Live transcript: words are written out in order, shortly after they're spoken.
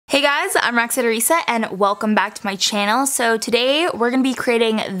Hey guys, I'm Roxette Arisa and welcome back to my channel. So today we're going to be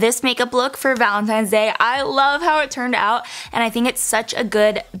creating this makeup look for Valentine's Day. I love how it turned out and I think it's such a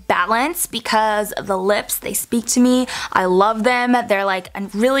good balance because the lips, they speak to me. I love them. They're like a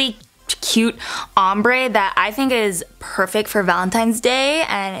really cute ombre that I think is perfect for Valentine's Day,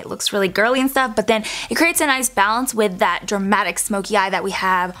 and it looks really girly and stuff, but then it creates a nice balance with that dramatic smoky eye that we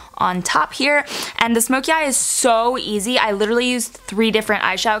have on top here. And the smoky eye is so easy. I literally used 3 different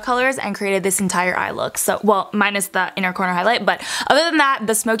eyeshadow colors and created this entire eye look. So, well, minus the inner corner highlight, but other than that,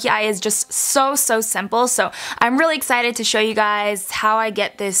 the smoky eye is just so simple. So I'm really excited to show you guys how I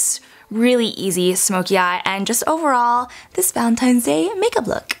get this really easy smoky eye and just overall this Valentine's Day makeup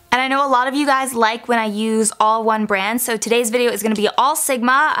look. And I know a lot of you guys like when I use all one brand, so today's video is going to be all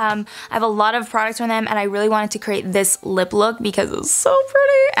Sigma. I have a lot of products from them and I really wanted to create this lip look because it's so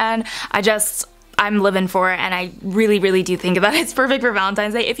pretty and I'm living for it, and I really do think that it's perfect for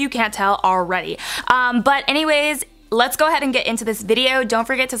Valentine's Day if you can't tell already. But anyways, let's go ahead and get into this video. Don't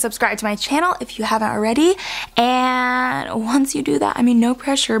forget to subscribe to my channel if you haven't already. And once you do that, I mean, no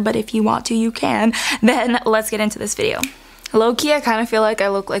pressure, but if you want to, you can. Then let's get into this video. Low-key, I kind of feel like I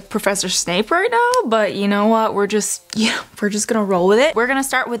look like Professor Snape right now, but you know what? We're just gonna roll with it. We're gonna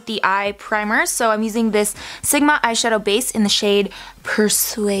start with the eye primer. So I'm using this Sigma eyeshadow base in the shade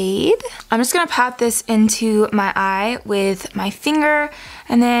Persuade. I'm just gonna pat this into my eye with my finger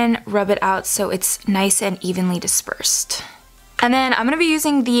and then rub it out so it's nice and evenly dispersed. And then I'm going to be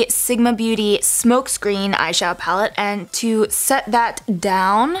using the Sigma Beauty Smokescreen eyeshadow palette, and to set that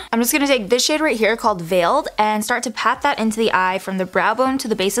down, I'm just going to take this shade right here called Veiled and start to pat that into the eye from the brow bone to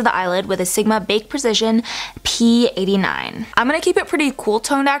the base of the eyelid with a Sigma Baked Precision P89. I'm going to keep it pretty cool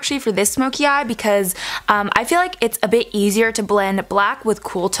toned actually for this smoky eye because I feel like it's a bit easier to blend black with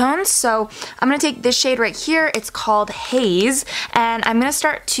cool tones. So I'm going to take this shade right here, it's called Haze, and I'm going to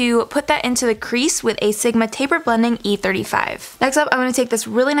start to put that into the crease with a Sigma Taper Blending E35. Next up, I'm going to take this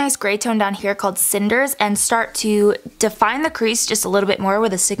really nice gray tone down here called Cinders and start to define the crease just a little bit more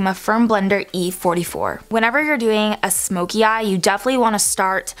with a Sigma Firm Blender E44. Whenever you're doing a smoky eye, you definitely want to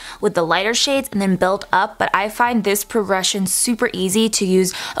start with the lighter shades and then build up, but I find this progression super easy to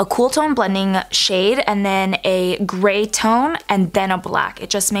use a cool tone blending shade and then a gray tone and then a black. It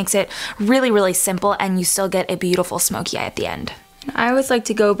just makes it really simple and you still get a beautiful smoky eye at the end. I always like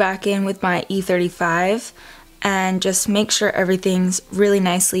to go back in with my E35 and just make sure everything's really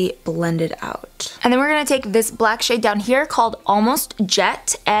nicely blended out. And then we're gonna take this black shade down here called Almost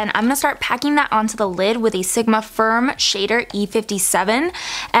Jet, and I'm gonna start packing that onto the lid with a Sigma Firm Shader E57.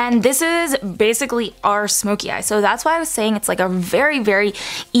 And this is basically our smoky eye. So that's why I was saying it's like a very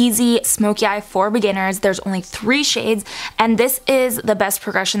easy smoky eye for beginners. There's only 3 shades, and this is the best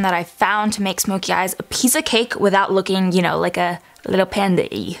progression that I found to make smoky eyes a piece of cake without looking, you know, like a little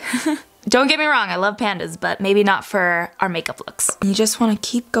panda-y. Don't get me wrong, I love pandas, but maybe not for our makeup looks. You just want to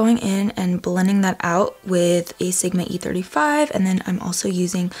keep going in and blending that out with a Sigma E35, and then I'm also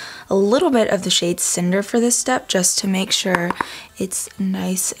using a little bit of the shade Cinder for this step just to make sure it's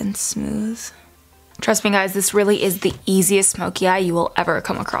nice and smooth. Trust me guys, this really is the easiest smoky eye you will ever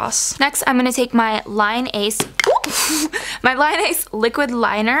come across. Next, I'm going to take my Line Ace liquid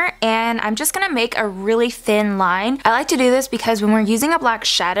liner, and I'm just gonna make a really thin line. I like to do this because when we're using a black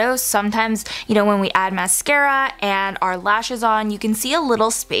shadow, sometimes, you know, when we add mascara and our lashes on, you can see a little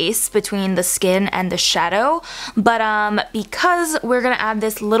space between the skin and the shadow, but because we're gonna add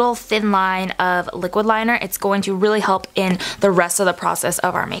this little thin line of liquid liner, it's going to really help in the rest of the process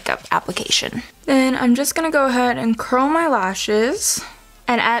of our makeup application. Then I'm just gonna go ahead and curl my lashes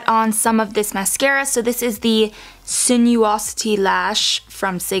and add on some of this mascara. So this is the Sinuosity Lash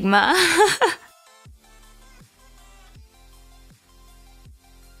from Sigma.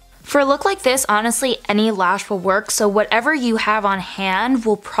 For a look like this, honestly, any lash will work, so whatever you have on hand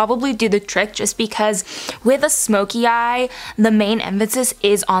will probably do the trick just because with a smoky eye, the main emphasis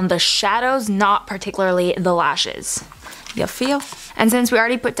is on the shadows, not particularly the lashes. You feel? And since we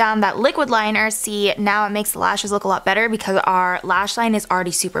already put down that liquid liner, see, now it makes the lashes look a lot better because our lash line is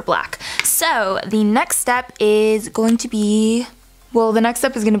already super black. So the next step is going to be, well, the next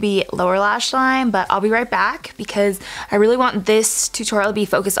step is going to be lower lash line, but I'll be right back because I really want this tutorial to be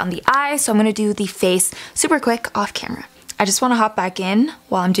focused on the eye, so I'm going to do the face super quick off camera. I just want to hop back in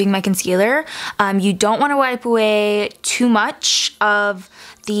while I'm doing my concealer. You don't want to wipe away too much of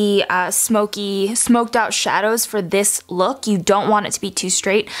the smoked out shadows for this look. You don't want it to be too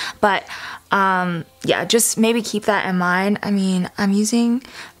straight, but yeah, just maybe keep that in mind. I mean, I'm using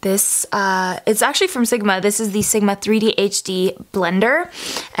this, it's actually from Sigma. This is the Sigma 3D HD blender,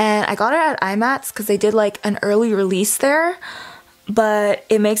 and I got it at IMATS because they did like an early release there. but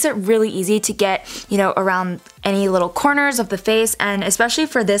it makes it really easy to get, you know, around any little corners of the face, and especially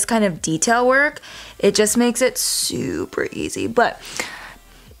for this kind of detail work, it just makes it super easy. But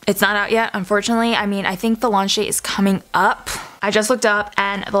it's not out yet, unfortunately. I mean, I think the launch date is coming up. I just looked up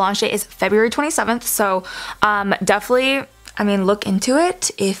and the launch date is February 27th, so definitely, I mean, look into it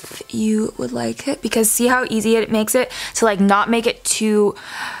if you would like it, because see how easy it makes it to like not make it too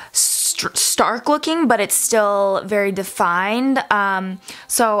stark looking, but it's still very defined.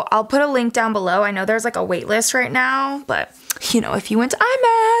 So I'll put a link down below. I know there's like a wait list right now, but you know, if you went to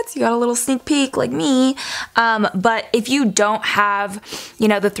IMATS, you got a little sneak peek like me. But if you don't have, you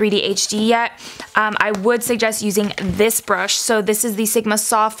know, the 3D HD yet, I would suggest using this brush. So this is the Sigma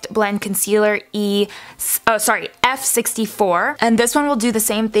Soft Blend Concealer F64. And this one will do the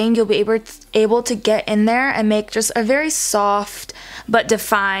same thing. You'll be able to get in there and make just a very soft but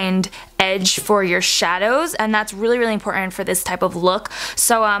defined edge for your shadows, and that's really, really important for this type of look.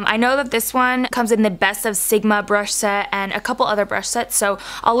 So I know that this one comes in the Best of Sigma brush set and a couple other brush sets, so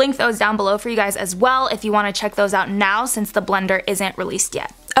I'll link those down below for you guys as well if you want to check those out now since the blender isn't released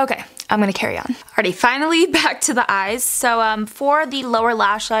yet. Okay, I'm gonna carry on. Alrighty, finally back to the eyes. So for the lower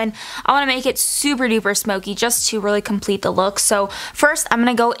lash line, I wanna make it super duper smoky just to really complete the look. So first, I'm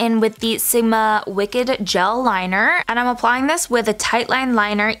gonna go in with the Sigma Wicked Gel Liner, and I'm applying this with a Tightline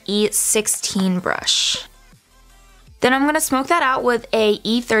Liner E16 brush. Then I'm going to smoke that out with a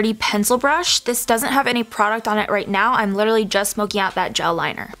E30 pencil brush. This doesn't have any product on it right now. I'm literally just smoking out that gel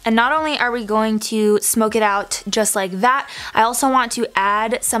liner. And not only are we going to smoke it out just like that, I also want to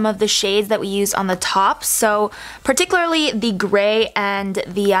add some of the shades that we used on the top. So particularly the gray and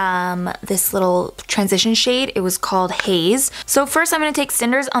the this little transition shade, it was called Haze. So first I'm going to take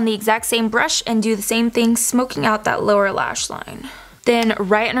cinders on the exact same brush and do the same thing, smoking out that lower lash line. Then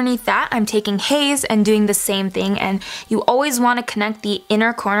right underneath that, I'm taking Haze and doing the same thing, and you always want to connect the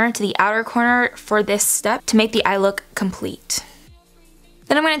inner corner to the outer corner for this step to make the eye look complete.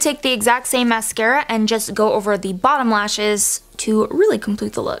 Then I'm going to take the exact same mascara and just go over the bottom lashes to really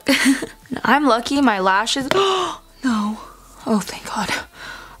complete the look. I'm lucky my lashes, oh no, oh thank God.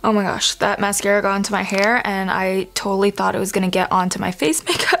 Oh my gosh, that mascara got onto my hair and I totally thought it was going to get onto my face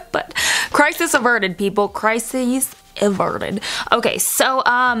makeup, but crisis averted, people, crisis averted. Okay, so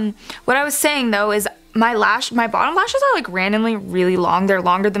what I was saying though is my bottom lashes are like randomly really long. They're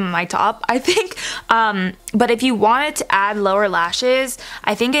longer than my top, I think. But if you wanted to add lower lashes,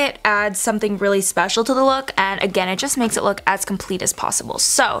 I think it adds something really special to the look, and again, it just makes it look as complete as possible.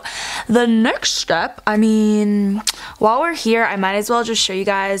 So the next step, I mean, while we're here, I might as well just show you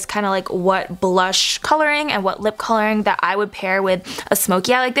guys kind of like what blush coloring and what lip coloring that I would pair with a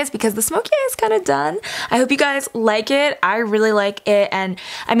smoky eye like this, because the smoky eye is kind of done. I hope you guys like it. I really like it, and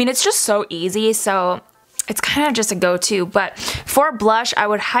I mean, it's just so easy, so it's kind of just a go-to. But for blush, I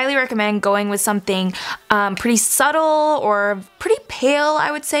would highly recommend going with something pretty subtle or pretty pale,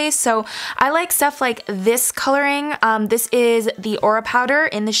 I would say. So I like stuff like this coloring. This is the Aura powder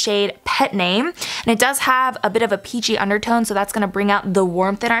in the shade Pet Name, and it does have a bit of a peachy undertone, so that's going to bring out the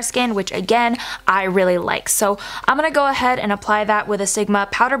warmth in our skin, which again, I really like. So I'm going to go ahead and apply that with a Sigma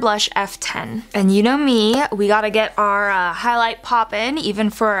Powder Blush F10. And you know me, we got to get our highlight poppin'. Even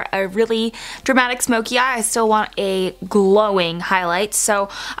for a really dramatic smoky eye, I still want a glowing highlight. So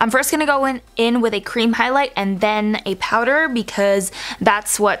I'm first going to go in with a cream highlight and then a powder, because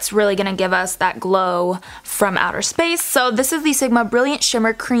that's what's really going to give us that glow from outer space. So this is the Sigma Brilliant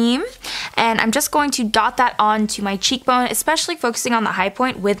Shimmer Cream, and I'm just going to dot that onto my cheekbone, especially focusing on the high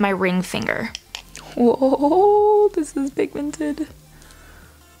point with my ring finger. Whoa, this is pigmented.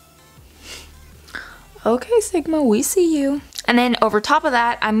 Okay, Sigma, we see you. And then over top of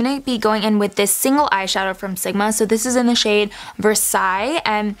that, I'm going to be going in with this single eyeshadow from Sigma. So this is in the shade Versailles.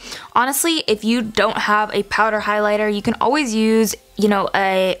 And honestly, if you don't have a powder highlighter, you can always use, you know,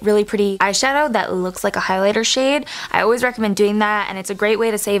 a really pretty eyeshadow that looks like a highlighter shade. I always recommend doing that, and it's a great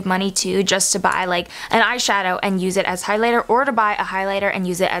way to save money too, just to buy like an eyeshadow and use it as highlighter, or to buy a highlighter and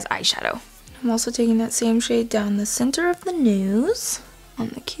use it as eyeshadow. I'm also taking that same shade down the center of the nose, on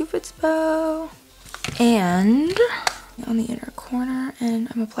the Cupid's bow, and on the inner corner, and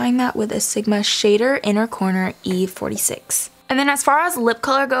I'm applying that with a Sigma Shader Inner Corner E46. And then as far as lip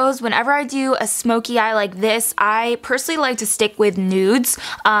color goes, whenever I do a smoky eye like this, I personally like to stick with nudes,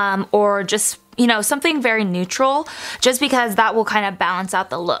 or just, you know, something very neutral, just because that will kind of balance out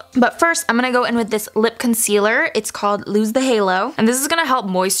the look. But first, I'm gonna go in with this lip concealer. It's called Lose the Halo, and this is gonna help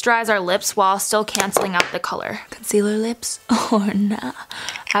moisturize our lips while still canceling out the color. Concealer lips or nah?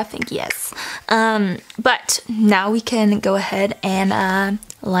 I think yes. But now we can go ahead and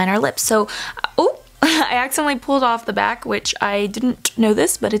line our lips. So, oh, I accidentally pulled off the back, which I didn't know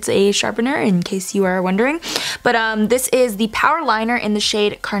this, but it's a sharpener in case you are wondering. But this is the Power Liner in the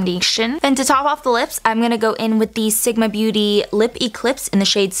shade Carnation. Then to top off the lips, I'm gonna go in with the Sigma Beauty Lip Eclipse in the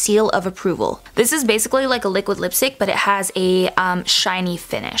shade Seal of Approval. This is basically like a liquid lipstick, but it has a shiny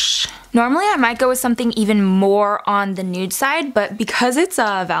finish. Normally I might go with something even more on the nude side, but because it's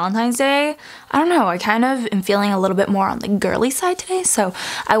Valentine's Day, I don't know, I kind of am feeling a little bit more on the girly side today, so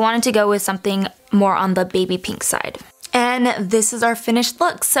I wanted to go with something more on the baby pink side. And this is our finished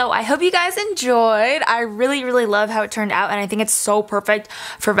look. So I hope you guys enjoyed. I really, really love how it turned out, and I think it's so perfect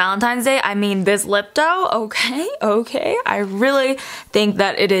for Valentine's Day. I mean, this lip dough, okay. I really think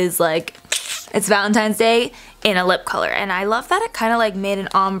that it is like, it's Valentine's Day in a lip color, and I love that it kind of like made an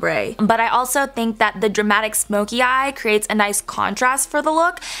ombre. But I also think that the dramatic smoky eye creates a nice contrast for the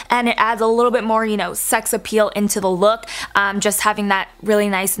look, and it adds a little bit more, you know, sex appeal into the look, just having that really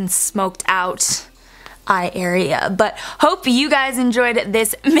nice and smoked out eye area. But hope you guys enjoyed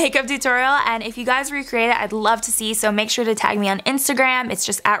this makeup tutorial, and if you guys recreate it, I'd love to see, so make sure to tag me on Instagram. It's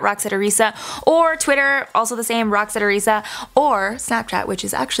just at Roxette Arisa, or Twitter, also the same, Roxette Arisa, or Snapchat, which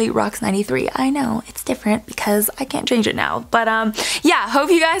is actually Rox93. I know, it's different because I can't change it now. But yeah,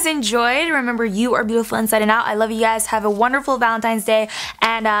 hope you guys enjoyed. Remember, you are beautiful inside and out. I love you guys. Have a wonderful Valentine's Day.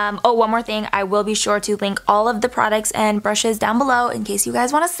 And oh, one more thing, I will be sure to link all of the products and brushes down below in case you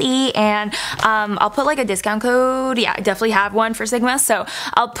guys want to see, and I'll put like a discount code. Yeah, I definitely have one for Sigma, so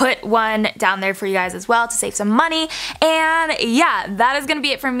I'll put one down there for you guys as well to save some money. And yeah, that is gonna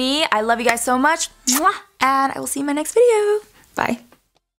be it for me. I love you guys so much, and I will see you in my next video. Bye.